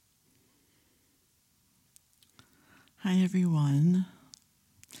Hi, everyone.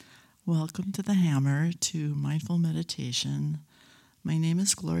 Welcome to the Hammer, to Mindful Meditation. My name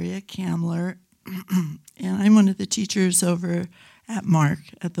is Gloria Kamler, and I'm one of the teachers over at MARC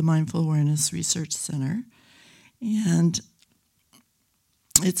at the Mindful Awareness Research Center. And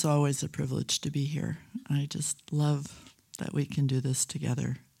it's always a privilege to be here. I just love that we can do this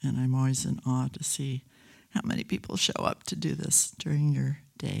together, and I'm always in awe to see how many people show up to do this during your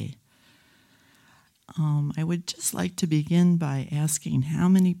day. I would just like to begin by asking how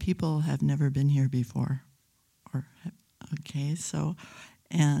many people have never been here before.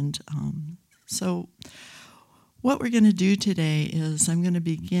 So what we're going to do today is I'm going to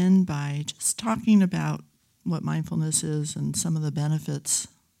begin by just talking about what mindfulness is and some of the benefits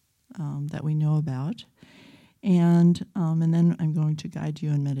that we know about, and then I'm going to guide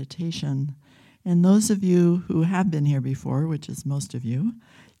you in meditation. And those of you who have been here before, which is most of you,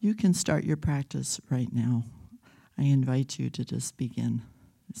 you can start your practice right now. I invite you to just begin,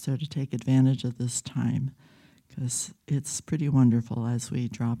 so to take advantage of this time, because it's pretty wonderful as we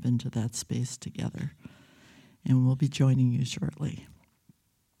drop into that space together. And we'll be joining you shortly.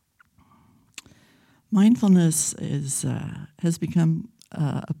 Mindfulness has become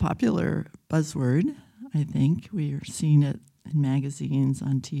a popular buzzword, I think. We are seeing it in magazines,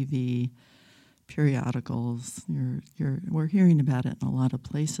 on TV, periodicals. We're hearing about it in a lot of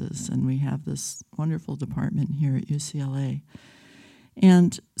places, and we have this wonderful department here at UCLA.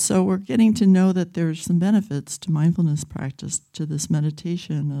 And so we're getting to know that there's some benefits to mindfulness practice, to this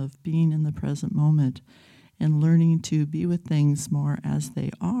meditation of being in the present moment and learning to be with things more as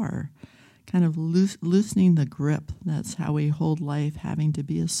they are, kind of loosening the grip. That's how we hold life, having to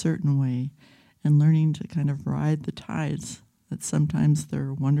be a certain way, and learning to kind of ride the tides. That sometimes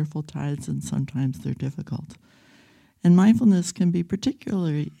they're wonderful tides and sometimes they're difficult. And mindfulness can be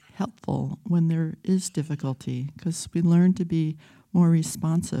particularly helpful when there is difficulty, because we learn to be more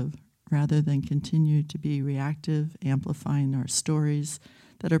responsive rather than continue to be reactive, amplifying our stories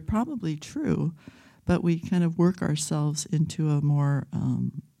that are probably true, but we kind of work ourselves into a more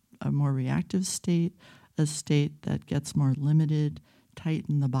reactive state, a state that gets more limited, tight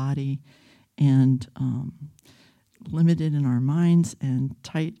in the body, and limited in our minds and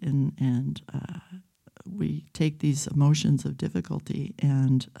tight and we take these emotions of difficulty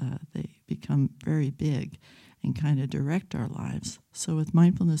and they become very big and kind of direct our lives. So with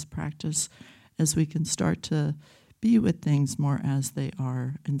mindfulness practice, as we can start to be with things more as they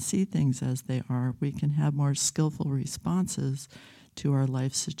are and see things as they are, we can have more skillful responses to our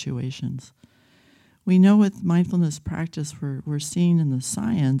life situations. We know with mindfulness practice, we're seeing in the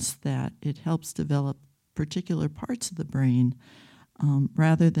science that it helps develop particular parts of the brain,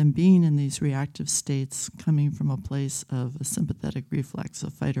 rather than being in these reactive states coming from a place of a sympathetic reflex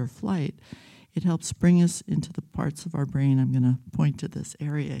of fight or flight. It helps bring us into the parts of our brain, I'm going to point to this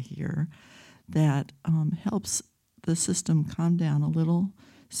area here, that helps the system calm down a little,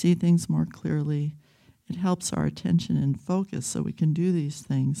 see things more clearly. It helps our attention and focus so we can do these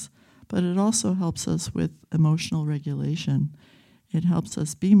things, but it also helps us with emotional regulation. It helps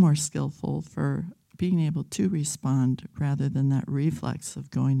us be more skillful for being able to respond rather than that reflex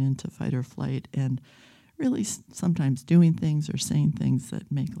of going into fight or flight and really sometimes doing things or saying things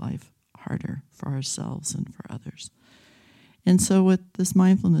that make life harder for ourselves and for others. And so with this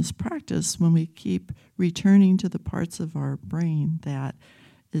mindfulness practice, when we keep returning to the parts of our brain that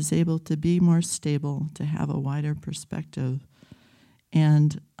is able to be more stable, to have a wider perspective,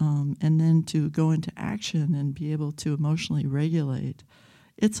 and then to go into action and be able to emotionally regulate,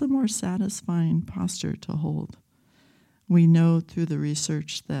 it's a more satisfying posture to hold. We know through the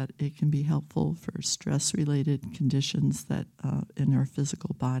research that it can be helpful for stress-related conditions that in our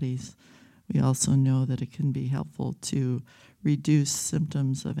physical bodies. We also know that it can be helpful to reduce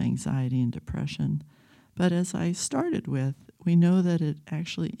symptoms of anxiety and depression. But as I started with, we know that it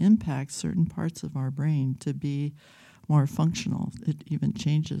actually impacts certain parts of our brain to be more functional. It even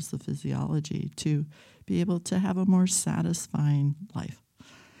changes the physiology to be able to have a more satisfying life.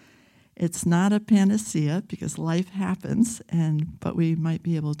 It's not a panacea because life happens, but we might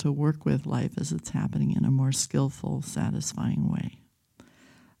be able to work with life as it's happening in a more skillful, satisfying way.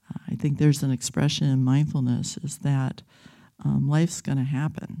 I think there's an expression in mindfulness is that life's going to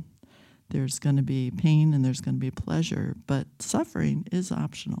happen. There's going to be pain and there's going to be pleasure, but suffering is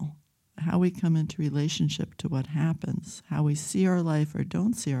optional. How we come into relationship to what happens, how we see our life or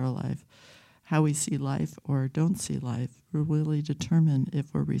don't see our life, how we see life or don't see life will really determine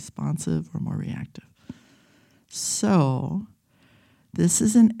if we're responsive or more reactive. So this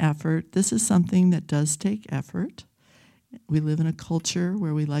is an effort. This is something that does take effort. We live in a culture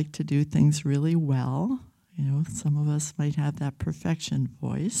where we like to do things really well. Some of us might have that perfection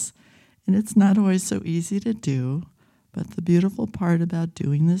voice, and it's not always so easy to do. But the beautiful part about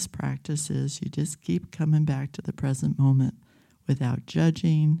doing this practice is you just keep coming back to the present moment without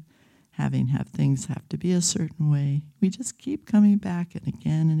judging, have things have to be a certain way. We just keep coming back and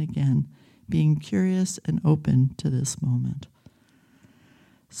again, being curious and open to this moment.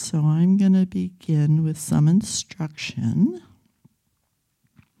 So I'm going to begin with some instruction.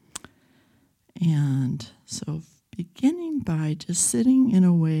 And so beginning by just sitting in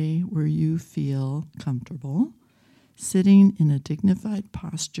a way where you feel comfortable, sitting in a dignified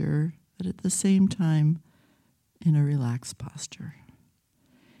posture, but at the same time in a relaxed posture.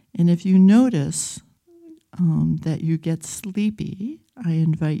 And if you notice that you get sleepy, I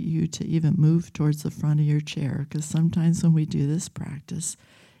invite you to even move towards the front of your chair, because sometimes when we do this practice,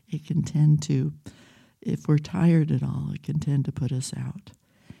 it can tend to, if we're tired at all, it can tend to put us out.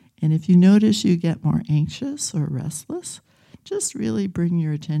 And if you notice you get more anxious or restless, just really bring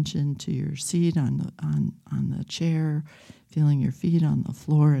your attention to your seat on the chair, feeling your feet on the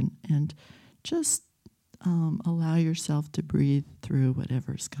floor, and just allow yourself to breathe through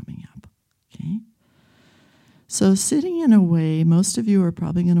whatever's coming up. Okay? So sitting in a way, most of you are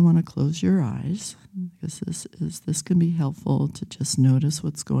probably going to want to close your eyes, because this can be helpful to just notice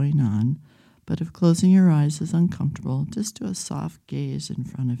what's going on. But if closing your eyes is uncomfortable, just do a soft gaze in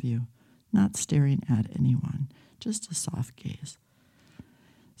front of you, not staring at anyone, just a soft gaze.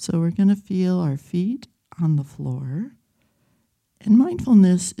 So we're going to feel our feet on the floor. And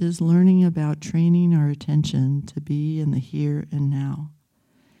mindfulness is learning about training our attention to be in the here and now.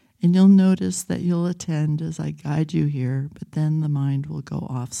 And you'll notice that you'll attend as I guide you here, but then the mind will go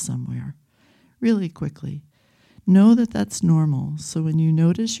off somewhere really quickly. Know that that's normal. So when you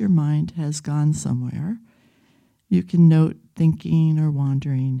notice your mind has gone somewhere, you can note thinking or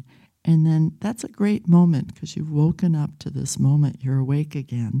wandering. And then that's a great moment, because you've woken up to this moment. You're awake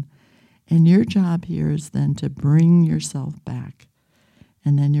again. And your job here is then to bring yourself back.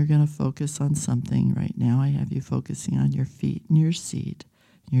 And then you're going to focus on something. Right now I have you focusing on your feet and your seat.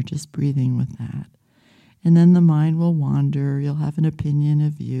 You're just breathing with that. And then the mind will wander. You'll have an opinion, a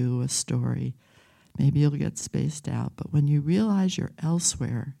view, a story. Maybe you'll get spaced out. But when you realize you're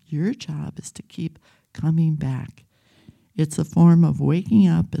elsewhere, your job is to keep coming back. It's a form of waking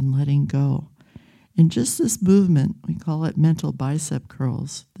up and letting go. And just this movement, we call it mental bicep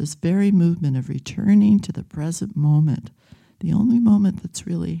curls, this very movement of returning to the present moment, the only moment that's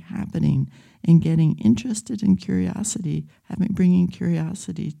really happening, and getting interested in curiosity, bringing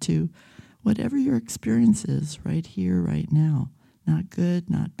curiosity to whatever your experience is right here, right now. Not good,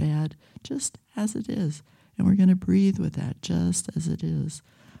 not bad, just as it is. And we're going to breathe with that just as it is.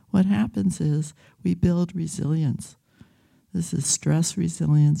 What happens is we build resilience. This is stress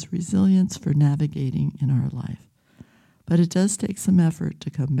resilience, resilience for navigating in our life. But it does take some effort to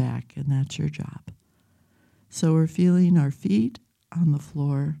come back, and that's your job. So we're feeling our feet on the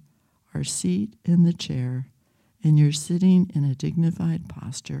floor, our seat in the chair, and you're sitting in a dignified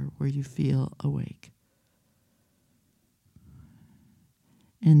posture where you feel awake.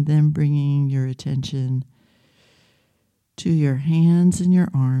 And then bringing your attention to your hands and your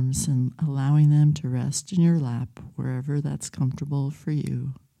arms and allowing them to rest in your lap wherever that's comfortable for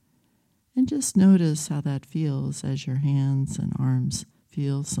you. And just notice how that feels as your hands and arms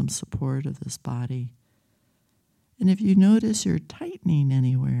feel some support of this body. And if you notice you're tightening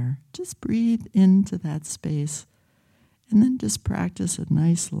anywhere, just breathe into that space and then just practice a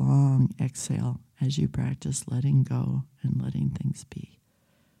nice long exhale as you practice letting go and letting things be.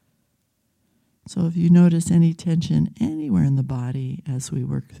 So if you notice any tension anywhere in the body as we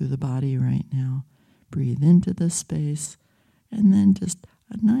work through the body right now, breathe into this space and then just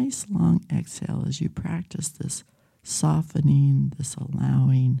a nice long exhale as you practice this softening, this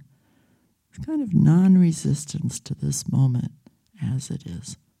allowing, this kind of non-resistance to this moment as it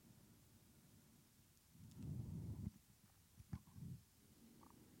is.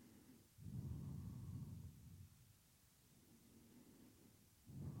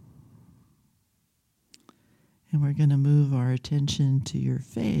 And we're going to move our attention to your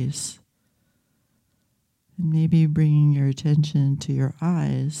face, and maybe bringing your attention to your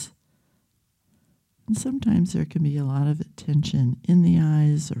eyes. And sometimes there can be a lot of tension in the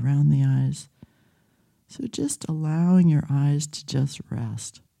eyes, around the eyes. So just allowing your eyes to just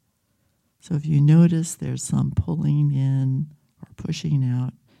rest. So if you notice there's some pulling in or pushing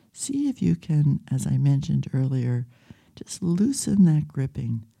out, see if you can, as I mentioned earlier, just loosen that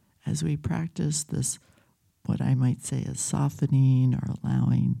gripping as we practice this, what I might say is softening or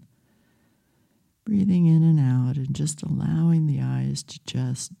allowing. Breathing in and out and just allowing the eyes to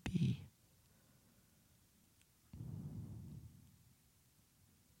just be.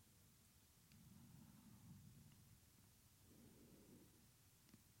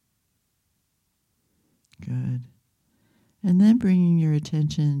 Good. And then bringing your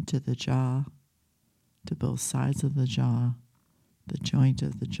attention to the jaw, to both sides of the jaw, the joint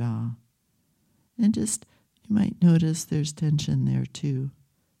of the jaw. And just, you might notice there's tension there too.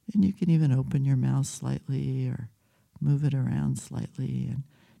 And you can even open your mouth slightly or move it around slightly, and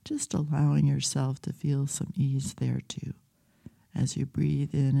just allowing yourself to feel some ease there too as you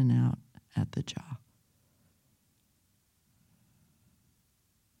breathe in and out at the jaw.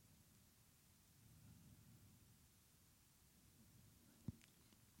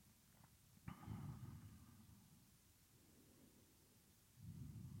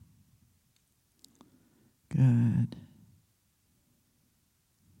 Good.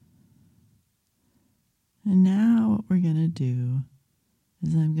 And now what we're going to do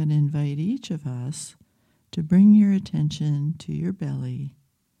is I'm going to invite each of us to bring your attention to your belly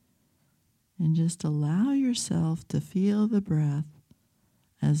and just allow yourself to feel the breath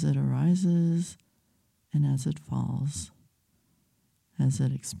as it arises and as it falls, as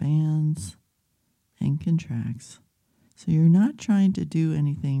it expands and contracts. So you're not trying to do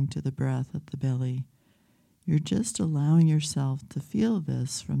anything to the breath at the belly. You're just allowing yourself to feel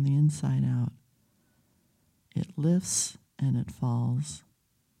this from the inside out. It lifts and it falls.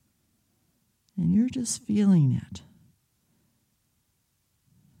 And you're just feeling it.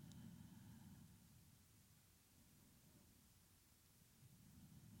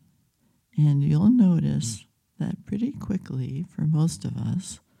 And you'll notice that pretty quickly, for most of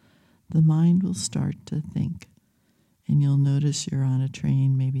us, the mind will start to think. And you'll notice you're on a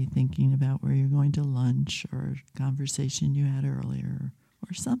train, maybe thinking about where you're going to lunch or a conversation you had earlier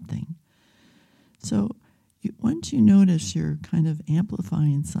or something. So once you notice you're kind of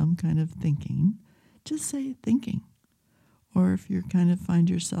amplifying some kind of thinking, just say thinking. Or if you kind of find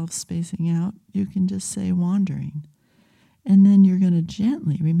yourself spacing out, you can just say wandering. And then you're going to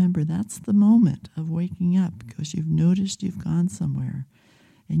gently, remember that's the moment of waking up because you've noticed you've gone somewhere.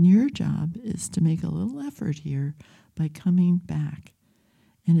 And your job is to make a little effort here by coming back.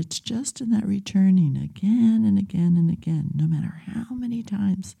 And it's just in that returning again and again and again, no matter how many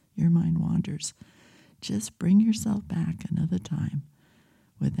times your mind wanders. Just bring yourself back another time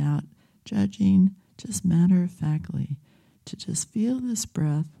without judging, just matter-of-factly, to just feel this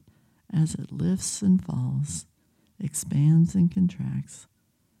breath as it lifts and falls, expands and contracts,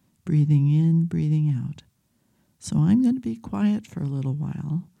 breathing in, breathing out. So I'm going to be quiet for a little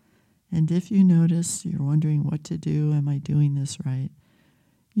while, and if you notice you're wondering what to do, am I doing this right?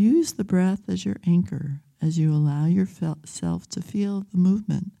 Use the breath as your anchor as you allow yourself to feel the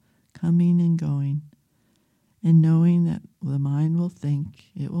movement coming and going, and knowing that the mind will think,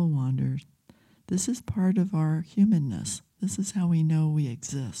 it will wander. This is part of our humanness. This is how we know we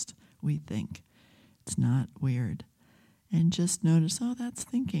exist. We think. It's not weird. And just notice, oh, that's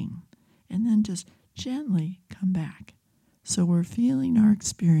thinking. And then just gently come back. So we're feeling our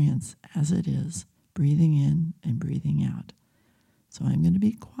experience as it is, breathing in and breathing out. So I'm going to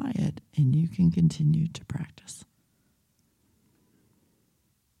be quiet, and you can continue to practice.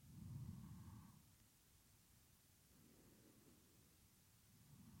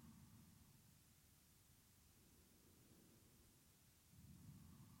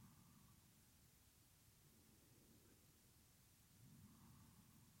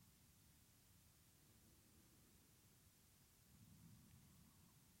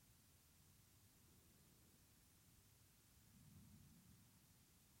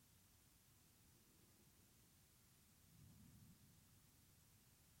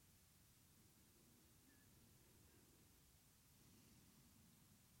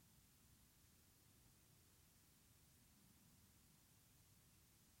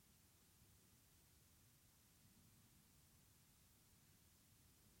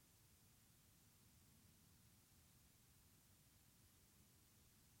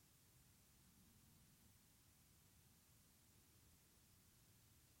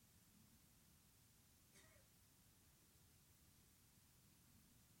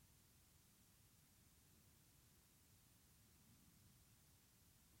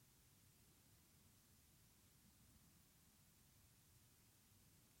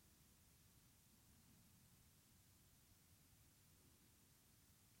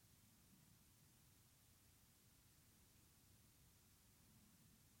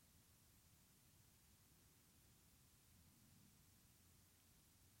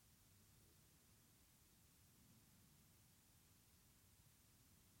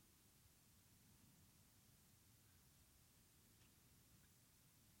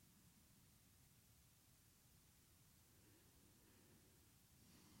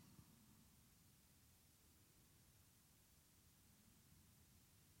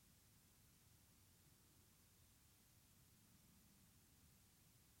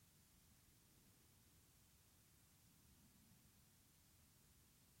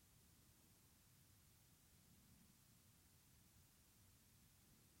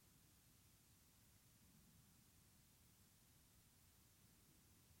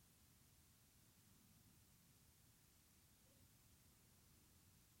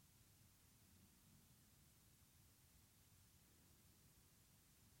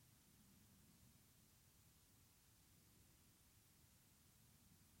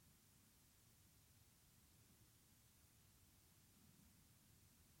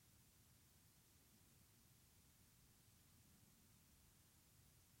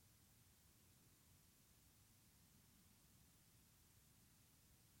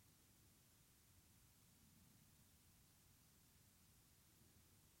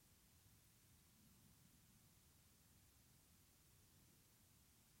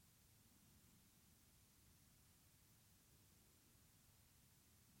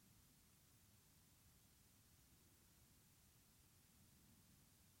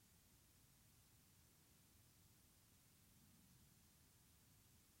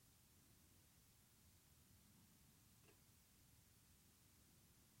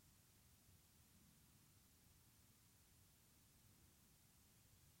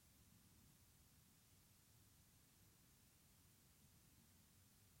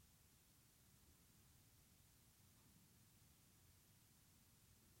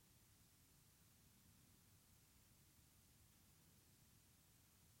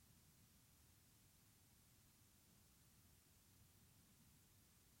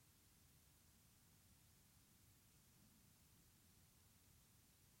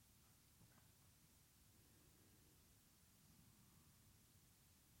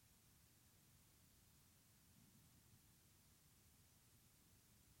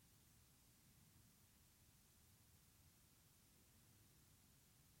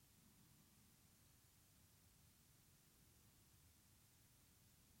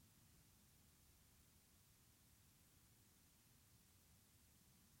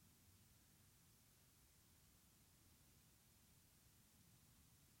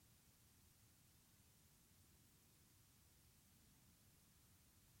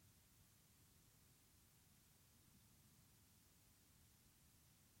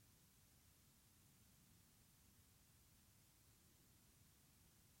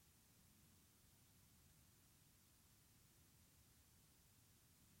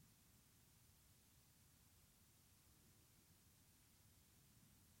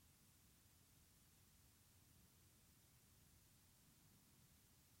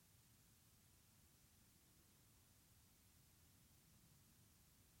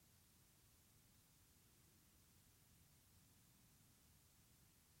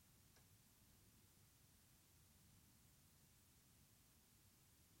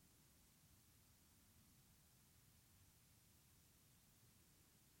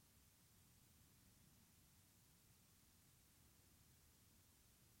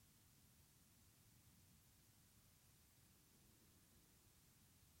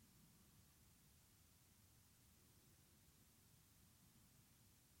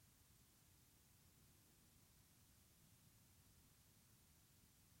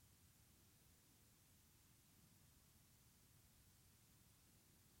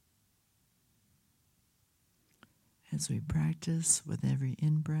 As we practice with every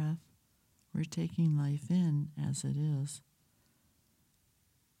in-breath, we're taking life in as it is.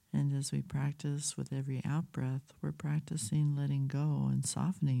 And as we practice with every out-breath, we're practicing letting go and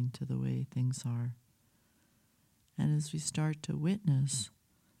softening to the way things are. And as we start to witness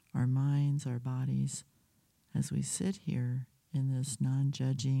our minds, our bodies, as we sit here in this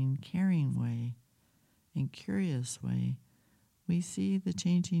non-judging, caring way and curious way, we see the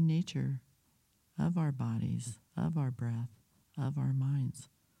changing nature of our bodies, of our breath, of our minds.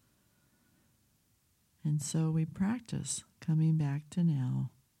 And so we practice coming back to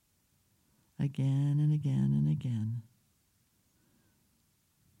now again and again and again.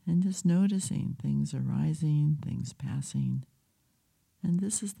 And just noticing things arising, things passing. And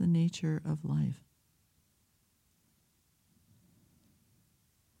this is the nature of life.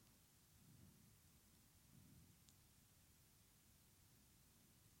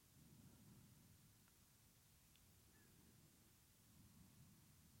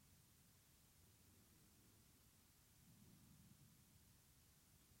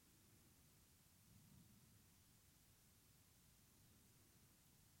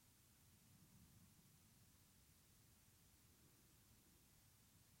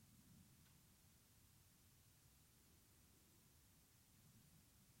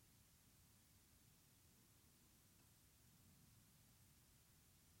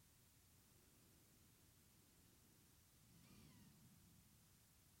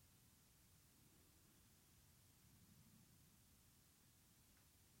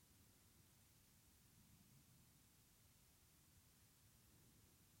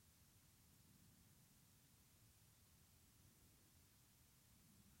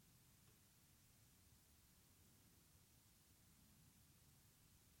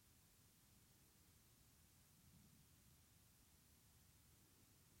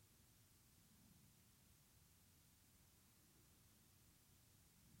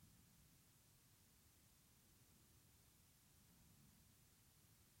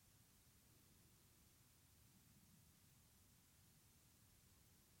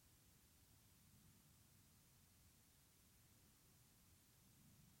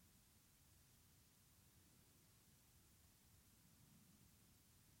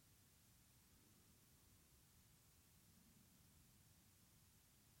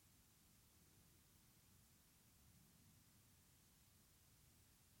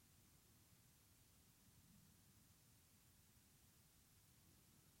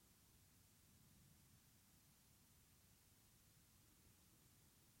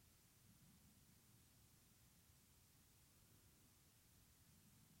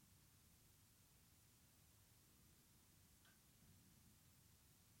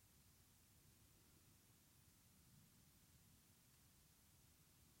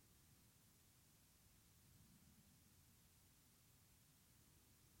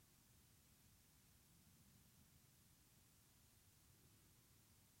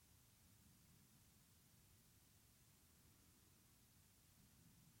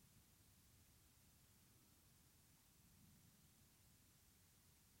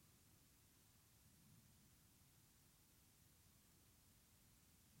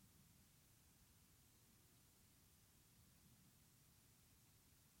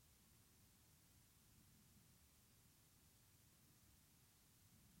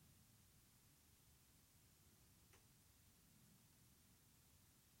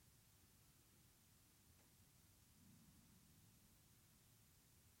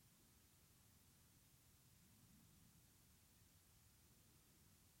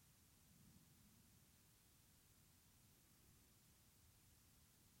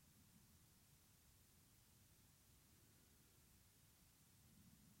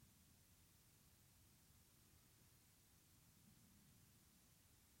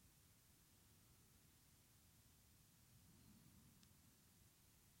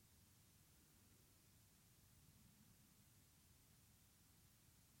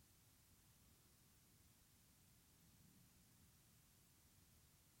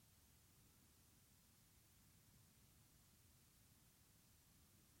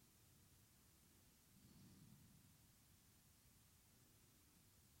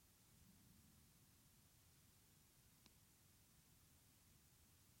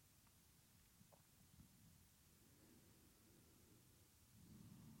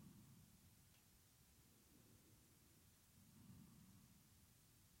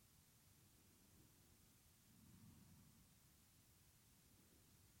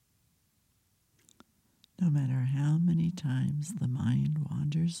 No matter how many times the mind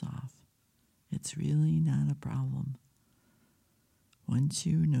wanders off, it's really not a problem. Once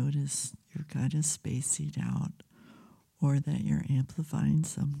you notice you're kind of spacing out, or that you're amplifying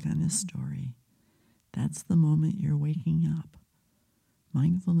some kind of story. That's the moment you're waking up.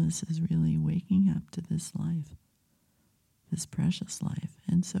 Mindfulness is really waking up to this life, this precious life.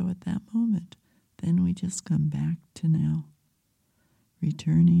 And so at that moment, then we just come back to now,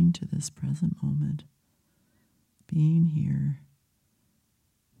 returning to this present moment, being here,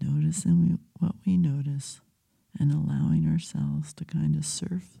 noticing what we notice, and allowing ourselves to kind of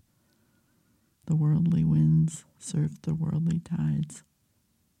surf the worldly winds, surf the worldly tides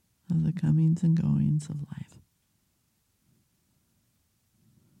of the comings and goings of life.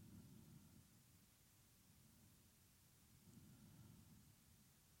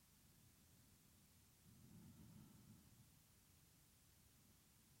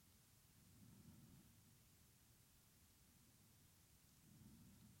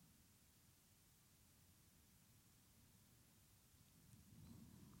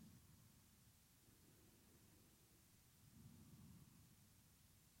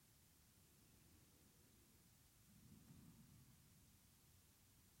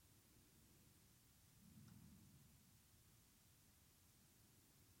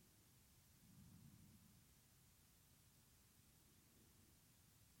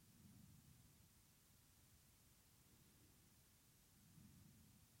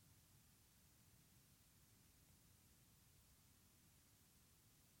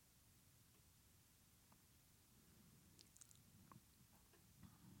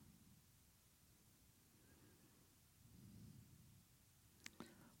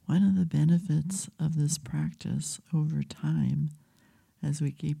 One of the benefits of this practice over time, as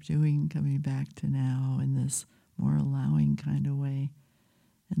we keep doing, coming back to now in this more allowing kind of way,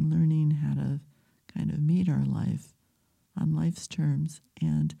 and learning how to kind of meet our life on life's terms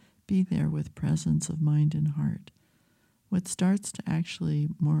and be there with presence of mind and heart. What starts to actually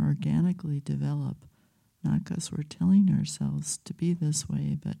more organically develop, not because we're telling ourselves to be this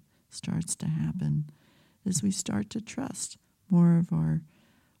way, but starts to happen, is we start to trust more of our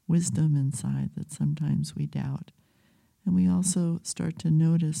wisdom inside that sometimes we doubt. And we also start to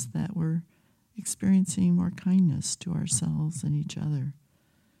notice that we're experiencing more kindness to ourselves and each other.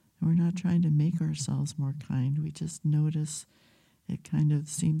 And we're not trying to make ourselves more kind. We just notice it kind of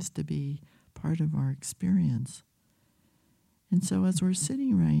seems to be part of our experience. And so as we're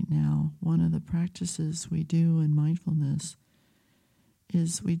sitting right now, one of the practices we do in mindfulness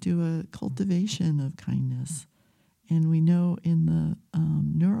is we do a cultivation of kindness. And we know in the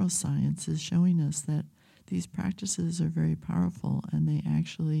neuroscience is showing us that these practices are very powerful and they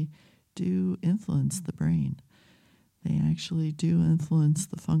actually do influence the brain. They actually do influence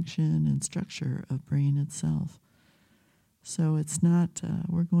the function and structure of brain itself. So it's not,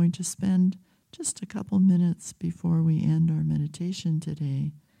 we're going to spend just a couple minutes before we end our meditation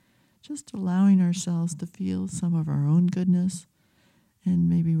today, just allowing ourselves to feel some of our own goodness and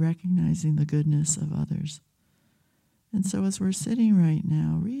maybe recognizing the goodness of others. And so as we're sitting right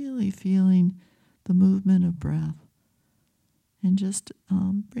now, really feeling the movement of breath and just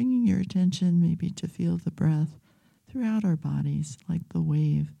bringing your attention maybe to feel the breath throughout our bodies like the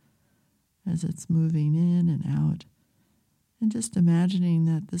wave as it's moving in and out. And just imagining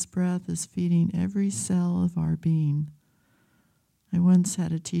that this breath is feeding every cell of our being. I once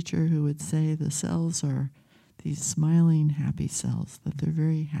had a teacher who would say the cells are these smiling, happy cells, that they're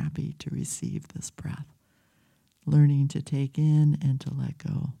very happy to receive this breath, learning to take in and to let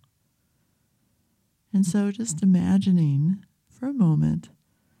go. And so just imagining for a moment,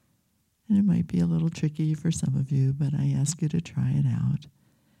 and it might be a little tricky for some of you, but I ask you to try it out.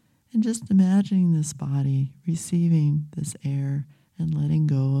 And just imagining this body receiving this air and letting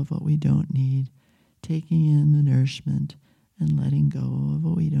go of what we don't need, taking in the nourishment and letting go of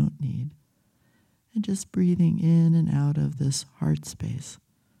what we don't need. And just breathing in and out of this heart space,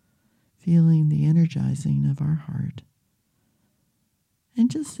 feeling the energizing of our heart. And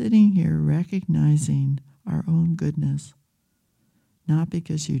just sitting here recognizing our own goodness, not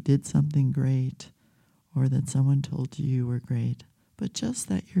because you did something great or that someone told you you were great, but just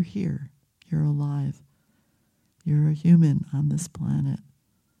that you're here, you're alive, you're a human on this planet.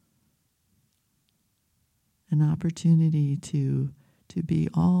 An opportunity to be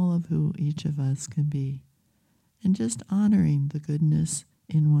all of who each of us can be, and just honoring the goodness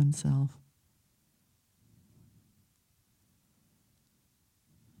in oneself.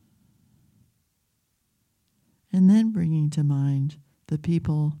 And then bringing to mind the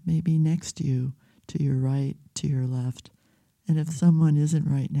people maybe next to you, to your right, to your left. And if someone isn't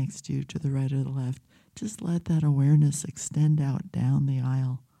right next to you, to the right or the left, just let that awareness extend out down the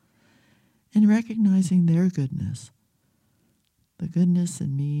aisle. And recognizing their goodness. The goodness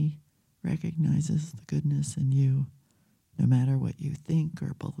in me recognizes the goodness in you. no matter what you think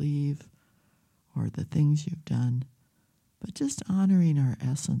or believe or the things you've done, but just honoring our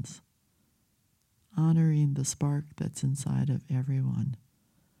essence, honoring the spark that's inside of everyone,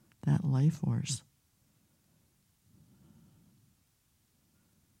 that life force.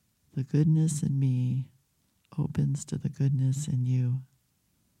 The goodness in me opens to the goodness in you.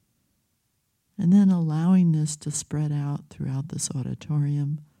 And then allowing this to spread out throughout this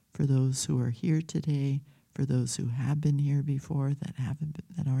auditorium for those who are here today, for those who have been here before that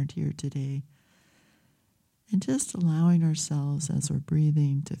aren't here today. And just allowing ourselves as we're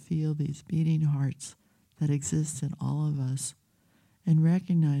breathing to feel these beating hearts that exist in all of us, and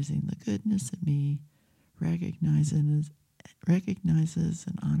recognizing the goodness in me, recognizes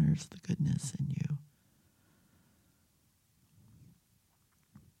and honors the goodness in you.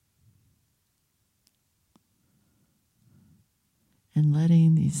 And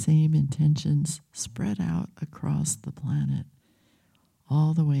letting these same intentions spread out across the planet,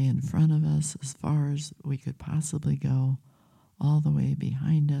 all the way in front of us as far as we could possibly go, all the way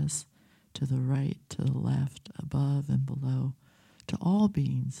behind us, to the right, to the left, above and below, to all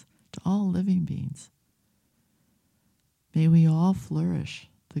beings, to all living beings. May we all flourish.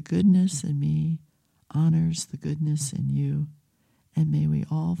 The goodness in me honors the goodness in you, and may we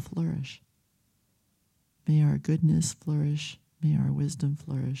all flourish. May our goodness flourish, may our wisdom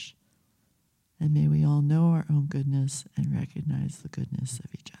flourish, and may we all know our own goodness and recognize the goodness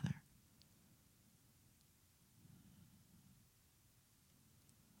of each other.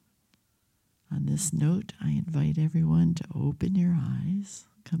 On this note, I invite everyone to open your eyes,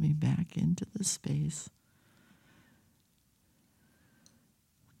 coming back into the space.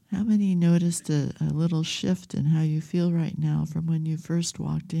 How many noticed a little shift in how you feel right now from when you first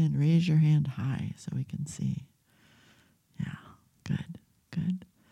walked in? Raise your hand high so we can see. Yeah, good, good.